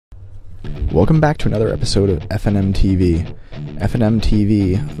Welcome back to another episode of FNM TV. FNM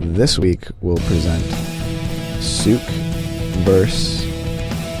TV this week will present Souk versus,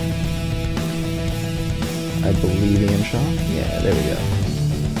 I believe, Ian Shaw. Yeah, there we go.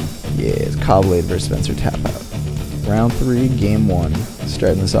 Yeah, it's Cawblade versus Venser Tapout. Round 3, game 1.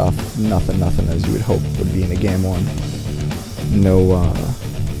 Starting this off, nothing as you would hope would be in a game 1.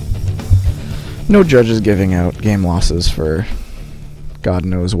 No judges giving out game losses for God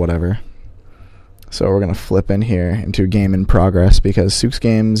knows whatever. So we're going to flip in here into game in progress because Souk's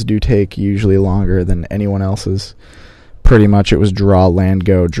games do take usually longer than anyone else's. Pretty much it was draw, land,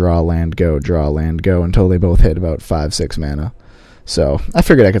 go, draw, land, go, draw, land, go until they both hit about 5-6 mana. So I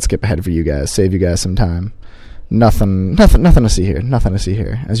figured I could skip ahead for you guys, save you guys some time. Nothing to see here. Nothing to see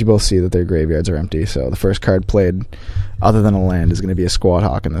here. As you both see that their graveyards are empty, so the first card played other than a land is going to be a Squad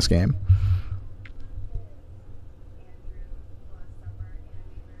Hawk in this game.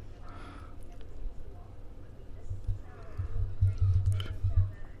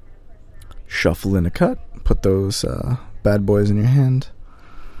 Shuffle in a cut, put those bad boys in your hand,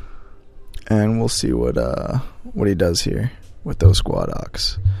 and we'll see what he does here with those Squad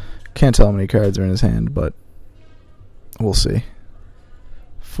Hawks. Can't tell how many cards are in his hand, but we'll see.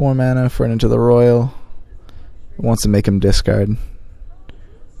 4 mana for an Into the Royal. Wants to make him discard.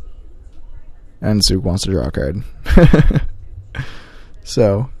 And Souk wants to draw a card.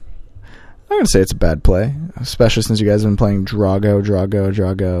 So I'm going to say it's a bad play, especially since you guys have been playing Drago.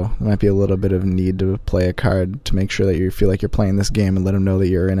 There might be a little bit of need to play a card to make sure that you feel like you're playing this game and let them know that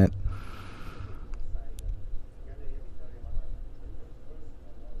you're in it.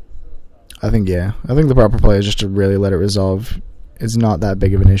 I think the proper play is just to really let it resolve. It's not that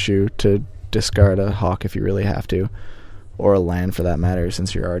big of an issue to discard a Hawk if you really have to, or a land for that matter,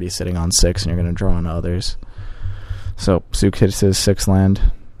 since you're already sitting on 6 and you're going to draw on others. So Souk hits his 6th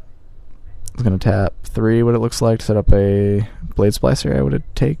land. He's going to tap 3, what it looks like, to set up a Blade Splicer, I would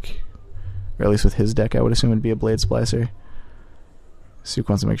take. Or at least with his deck, I would assume it would be a Blade Splicer. Souk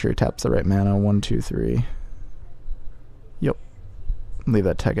wants to make sure he taps the right mana. 1, 2, 3. Yep. Leave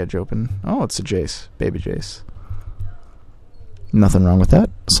that tech edge open. Oh, it's a Jace. Baby Jace. Nothing wrong with that.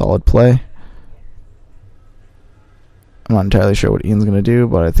 Solid play. I'm not entirely sure what Ian's going to do,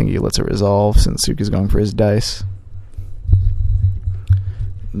 but I think he lets it resolve since Souk is going for his dice.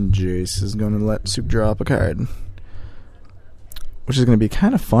 Jace is going to let Souk draw up a card, which is going to be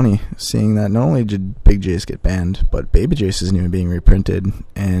kind of funny, seeing that not only did Big Jace get banned, but Baby Jace isn't even being reprinted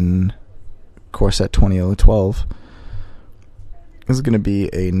in Core Set 2012. This is going to be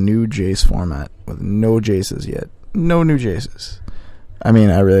a new Jace format with no Jaces yet. No new Jaces. I mean,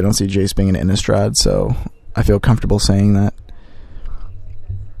 I really don't see Jace being an Innistrad, so I feel comfortable saying that.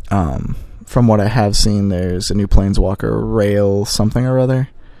 From what I have seen, there's a new Planeswalker, Rail something or other.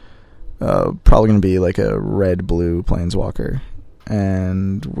 Probably going to be like a red-blue Planeswalker.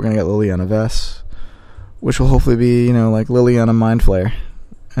 And we're going to get Liliana Vess, which will hopefully be, like Liliana Mind Flare,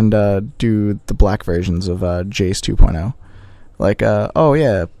 and do the black versions of Jace 2.0. Like, oh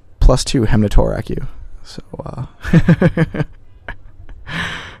yeah, +2 Hemnatorak you. So,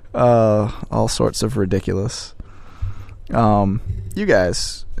 all sorts of ridiculous. You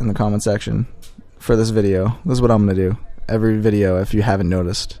guys in the comment section for this video, this is what I'm going to do. Every video, if you haven't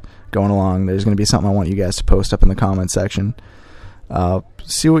noticed, going along, there's going to be something I want you guys to post up in the comment section.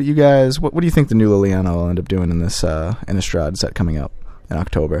 See what you guys, what do you think the new Liliana will end up doing in this Innistrad set coming up in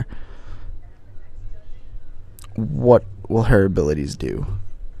October? What will her abilities do?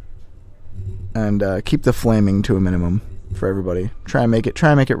 And keep the flaming to a minimum for everybody. Try and make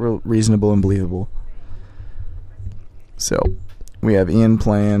it reasonable and believable. So we have Ian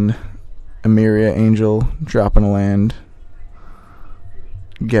playing Emeria Angel, dropping a land,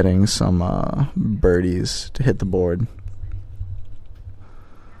 getting some birdies to hit the board.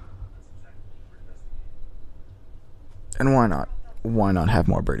 And why not? Why not have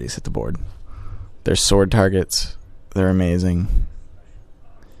more birdies hit the board? They're sword targets. They're amazing.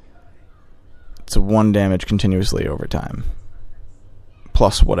 It's a 1 damage continuously over time,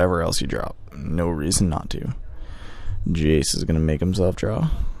 plus whatever else you drop. No reason not to. Jace is going to make himself draw.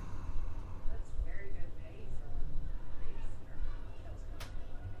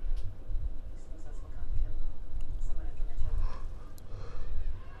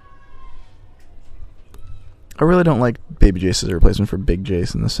 I really don't like Baby Jace as a replacement for Big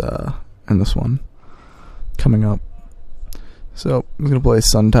Jace in this one coming up. So I'm going to play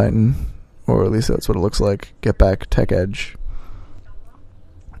Sun Titan, or at least that's what it looks like. Get back Tech Edge.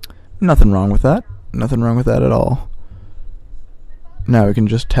 Nothing wrong with that. Nothing wrong with that at all. Now we can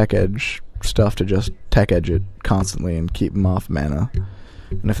just Tech Edge stuff to just Tech Edge it constantly and keep him off mana.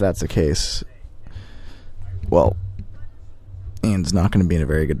 And if that's the case, well, Ian's not going to be in a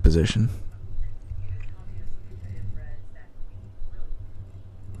very good position.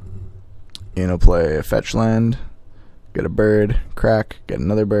 Ian will play a fetch land, get a bird, crack, get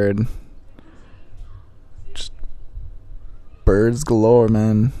another bird. Just birds galore,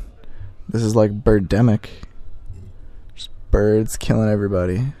 man. This is like birdemic. Just birds killing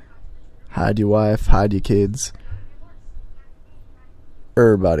everybody. Hide your wife, hide your kids.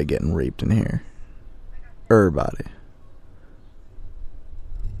 Everybody getting raped in here. Everybody.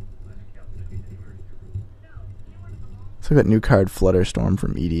 It's like that new card Flutterstorm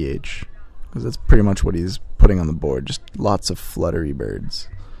from EDH. Because that's pretty much what he's putting on the board. Just lots of fluttery birds.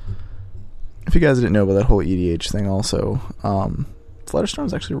 If you guys didn't know about that whole EDH thing also,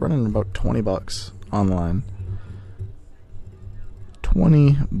 Flutterstorm's actually running about $20 online.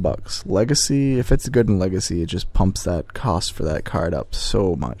 $20. Legacy, if it's good in Legacy, it just pumps that cost for that card up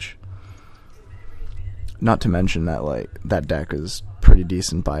so much. Not to mention that, like, that deck is pretty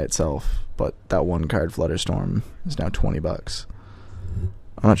decent by itself, but that one card Flutterstorm is now $20.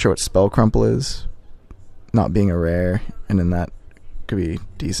 I'm not sure what Spell Crumple is, not being a rare, and in that could be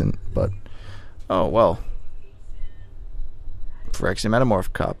decent, but oh well. Phyrexia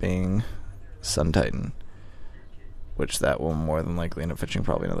Metamorph copying Sun Titan, which that will more than likely end up fetching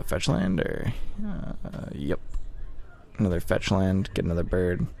probably another fetch land, or yep, another fetch land, get another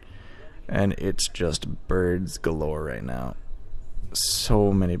bird, and it's just birds galore right now.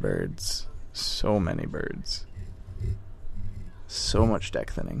 So many birds, so many birds. So much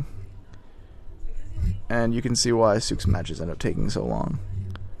deck thinning. And you can see why Souk's matches end up taking so long.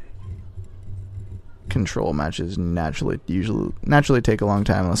 Control matches naturally take a long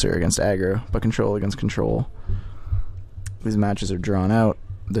time unless they're against aggro, but control against control, these matches are drawn out.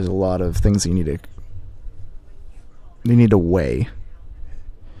 There's a lot of things you need to weigh.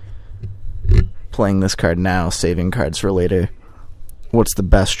 Playing this card now, saving cards for later. What's the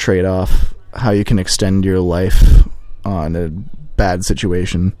best trade-off? How you can extend your life on a bad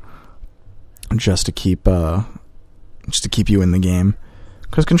situation just to keep you in the game,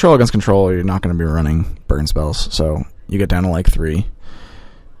 because control against control, you're not going to be running burn spells, so you get down to like 3,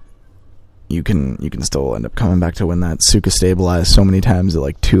 you can still end up coming back to win that. Souk is stabilized so many times at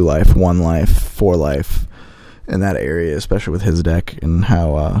like 2 life, 1 life, 4 life in that area, especially with his deck and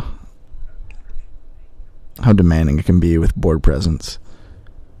how demanding it can be with board presence.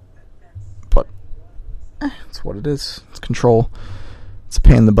 But it's what it is. It's control. It's a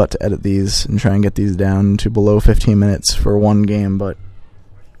pain in the butt to edit these and try and get these down to below 15 minutes for one game, but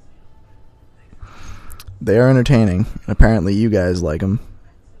they are entertaining, and apparently you guys like them,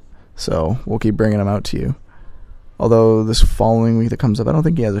 so we'll keep bringing them out to you. Although this following week that comes up, I don't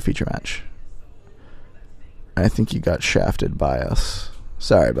think he has a feature match. I think you got shafted by us.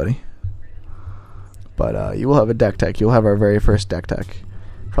 Sorry, buddy. But you will have a deck tech. You'll have our very first deck tech.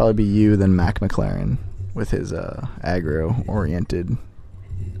 Probably be you, then Mac McLaren with his aggro-oriented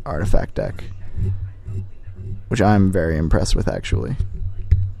artifact deck, which I'm very impressed with, actually.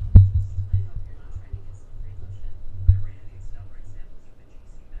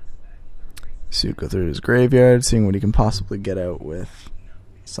 Souk go through his graveyard, seeing what he can possibly get out with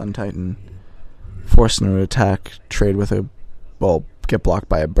Sun Titan. Forcing him to attack, trade with get blocked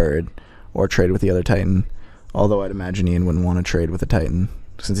by a bird, or trade with the other Titan. Although I'd imagine Ian wouldn't want to trade with a Titan,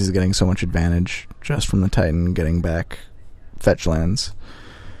 since he's getting so much advantage just from the Titan getting back fetch lands.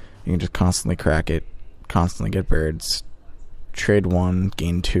 You can just constantly crack it, constantly get birds, trade 1,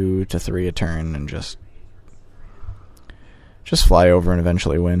 gain 2 to 3 a turn, and just fly over and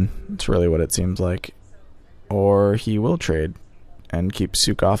eventually win. It's really what it seems like. Or he will trade and keep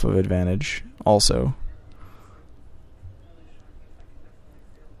Souk off of advantage also.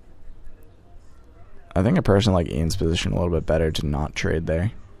 I think a person like Ian's position a little bit better to not trade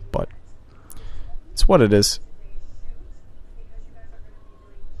there, but it's what it is.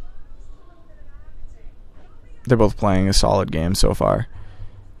 They're both playing a solid game so far.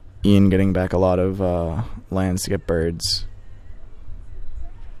 Ian getting back a lot of lands to get birds.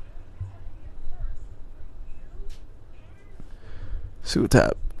 Souk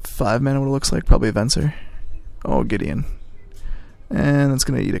tap 5 mana, what it looks like, probably a Venser. Oh, Gideon. And it's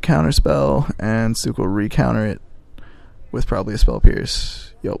going to eat a counter spell, and Souk will re-counter it with probably a Spell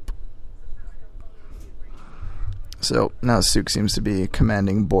Pierce. Yup. So now Souk seems to be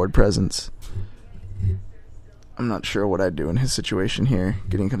commanding board presence. I'm not sure what I'd do in his situation here.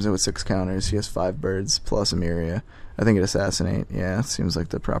 Gideon comes in with 6 counters. He has 5 birds plus a Myria. I think it Assassinate. Yeah, it seems like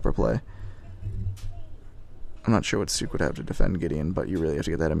the proper play. I'm not sure what Souk would have to defend Gideon, but you really have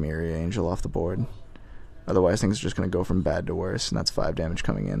to get that Myria Angel off the board. Otherwise, things are just going to go from bad to worse, and that's 5 damage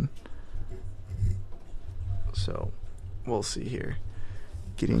coming in. So, we'll see here.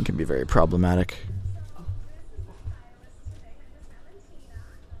 Gideon can be very problematic.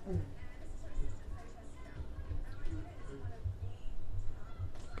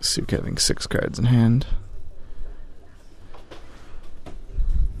 Souk having 6 cards in hand.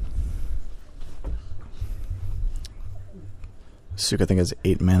 Souk, I think, has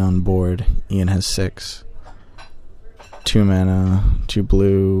 8 mana on board. Ian has 6. 2 mana, 2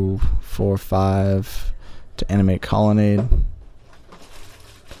 blue, 4, 5 to animate Colonnade.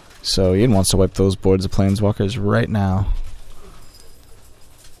 So Ian wants to wipe those boards of Planeswalkers right now.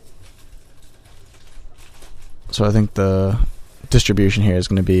 So I think the distribution here is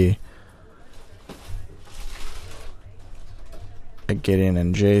going to be a Gideon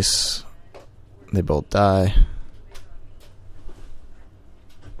and Jace. They both die.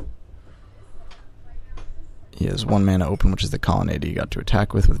 He has 1 mana open, which is the Colonnade he got to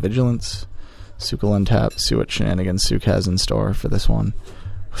attack with Vigilance. Souk will untap, see what shenanigans Souk has in store for this one.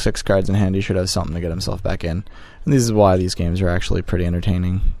 6 cards in hand, he should have something to get himself back in. And this is why these games are actually pretty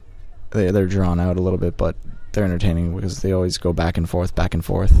entertaining. They're drawn out a little bit, but they're entertaining because they always go back and forth, back and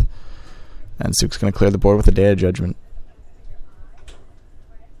forth. And Souk's going to clear the board with a Day of Judgment.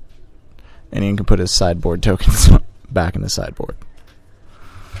 And Ian can put his sideboard tokens back in the sideboard.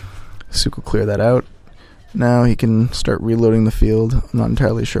 Souk will clear that out. Now he can start reloading the field. I'm not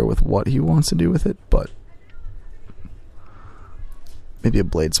entirely sure with what he wants to do with it, but maybe a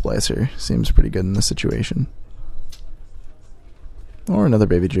Blade Splicer seems pretty good in this situation. Or another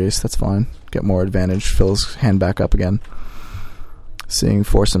Baby Jace, that's fine. Get more advantage, fill his hand back up again.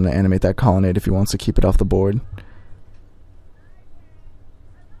 Force him to animate that Colonnade if he wants to keep it off the board.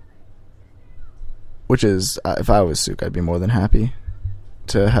 Which is, if I was Souk, I'd be more than happy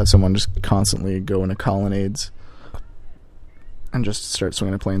to have someone just constantly go into Colonnades and just start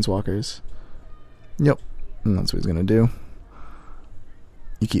swinging at Planeswalkers. Yep, and that's what he's going to do.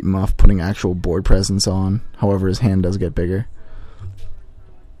 You keep him off putting actual board presence on, however his hand does get bigger.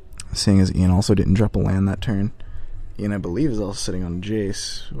 Seeing as Ian also didn't drop a land that turn. Ian, I believe, is also sitting on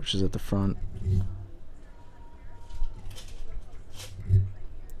Jace, which is at the front.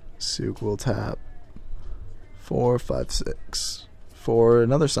 Souk will tap 4, 5, 6 for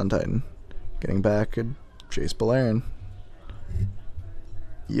another Sun Titan. Getting back a Jace Balerion.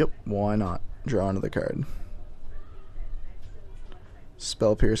 Yep, why not? Draw another card.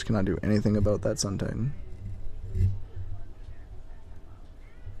 Spell Pierce cannot do anything about that Sun Titan.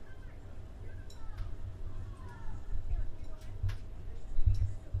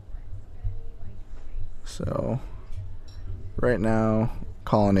 So, right now,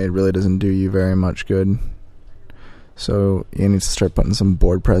 Colonnade really doesn't do you very much good. So, you need to start putting some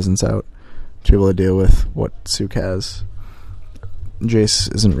board presence out to be able to deal with what Souk has.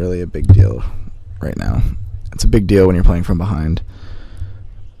 Jace isn't really a big deal right now. It's a big deal when you're playing from behind.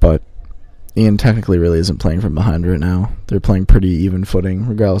 But Ian technically really isn't playing from behind right now. They're playing pretty even footing,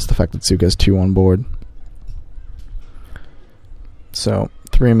 regardless of the fact that Souk has 2 on board. So,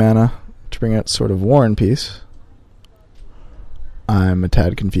 3 mana to bring out sort of War and Peace. I'm a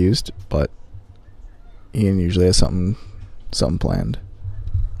tad confused, but Ian usually has something planned.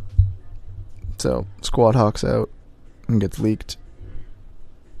 So, Squad Hawk's out and gets leaked.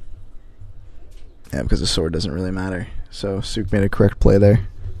 Yeah, because the sword doesn't really matter. So, Souk made a correct play there.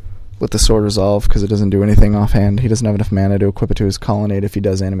 Let the sword resolve, because it doesn't do anything offhand. He doesn't have enough mana to equip it to his Colonnade. If he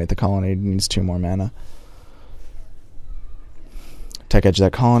does animate the Colonnade, he needs 2 more mana. Tech Edge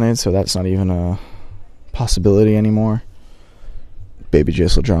that Colonnade, so that's not even a possibility anymore. Baby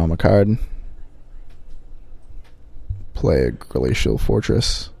Jace will draw him a card. Play a Glacial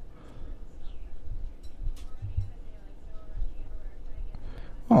Fortress.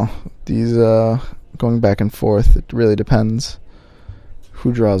 Oh, these going back and forth, it really depends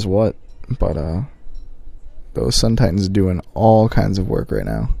who draws what, but those Sun Titans are doing all kinds of work right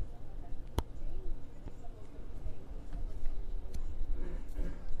now.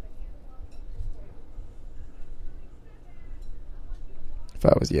 If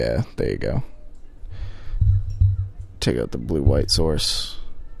I was, yeah, there you go. Take out the blue-white source.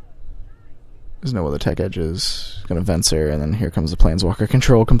 There's no other tech edges. Gonna Venser, and then here comes the Planeswalker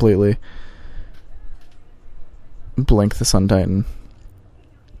control completely. Blink the Sun Titan.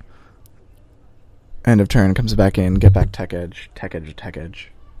 End of turn, comes back in, get back tech edge, tech edge, tech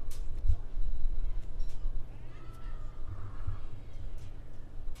edge.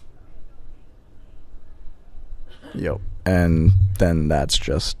 Yep. And then that's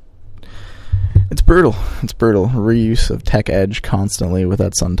just... It's brutal. It's brutal. Reuse of tech edge constantly with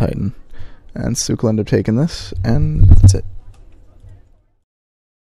that Sun Titan. And Souk will end up taking this, and that's it.